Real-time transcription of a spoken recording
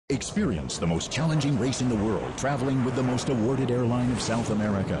Experience the most challenging race in the world, traveling with the most awarded airline of South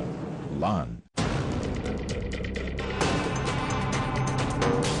America, LAN.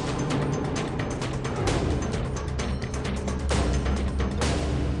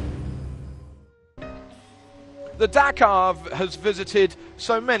 The Dakar has visited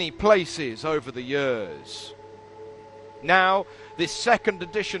so many places over the years. Now, this second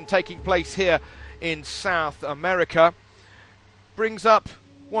edition taking place here in South America brings up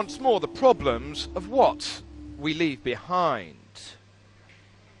once more the problems of what we leave behind.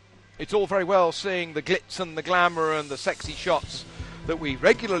 It's all very well seeing the glitz and the glamour and the sexy shots that we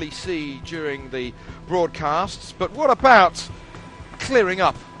regularly see during the broadcasts, but what about clearing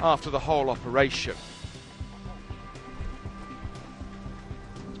up after the whole operation?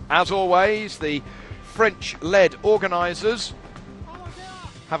 As always, the French-led organisers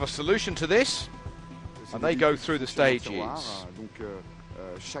have a solution to this, and they go through the stages.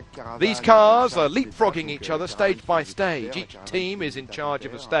 These cars are leapfrogging each other stage by stage. Each team is in charge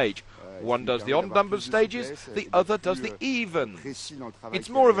of a stage. One does the odd number of stages, the other does the even. It's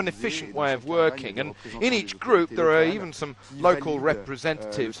more of an efficient way of working, and in each group there are even some local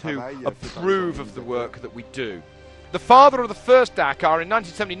representatives who approve of the work that we do. The father of the first Dakar in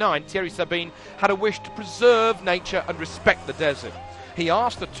 1979, Thierry Sabine, had a wish to preserve nature and respect the desert. He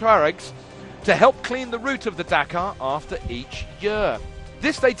asked the Tuaregs to help clean the route of the Dakar after each year.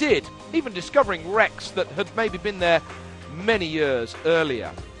 This they did, even discovering wrecks that had maybe been there many years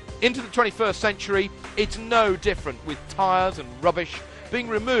earlier. Into the 21st century, it's no different, with tyres and rubbish being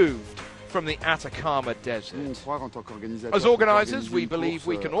removed from the Atacama Desert. As organisers, we believe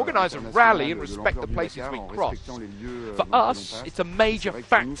we can organise a rally and respect the places we cross. For us, it's a major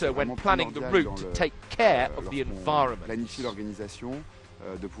factor when planning the route to take care of the environment.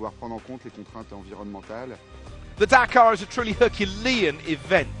 The Dakar is a truly Herculean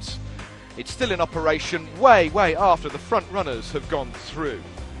event. It's still in operation way after the front runners have gone through.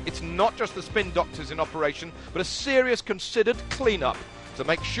 It's not just the spin doctors in operation, but a serious considered clean-up to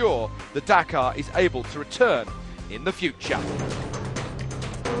make sure the Dakar is able to return in the future.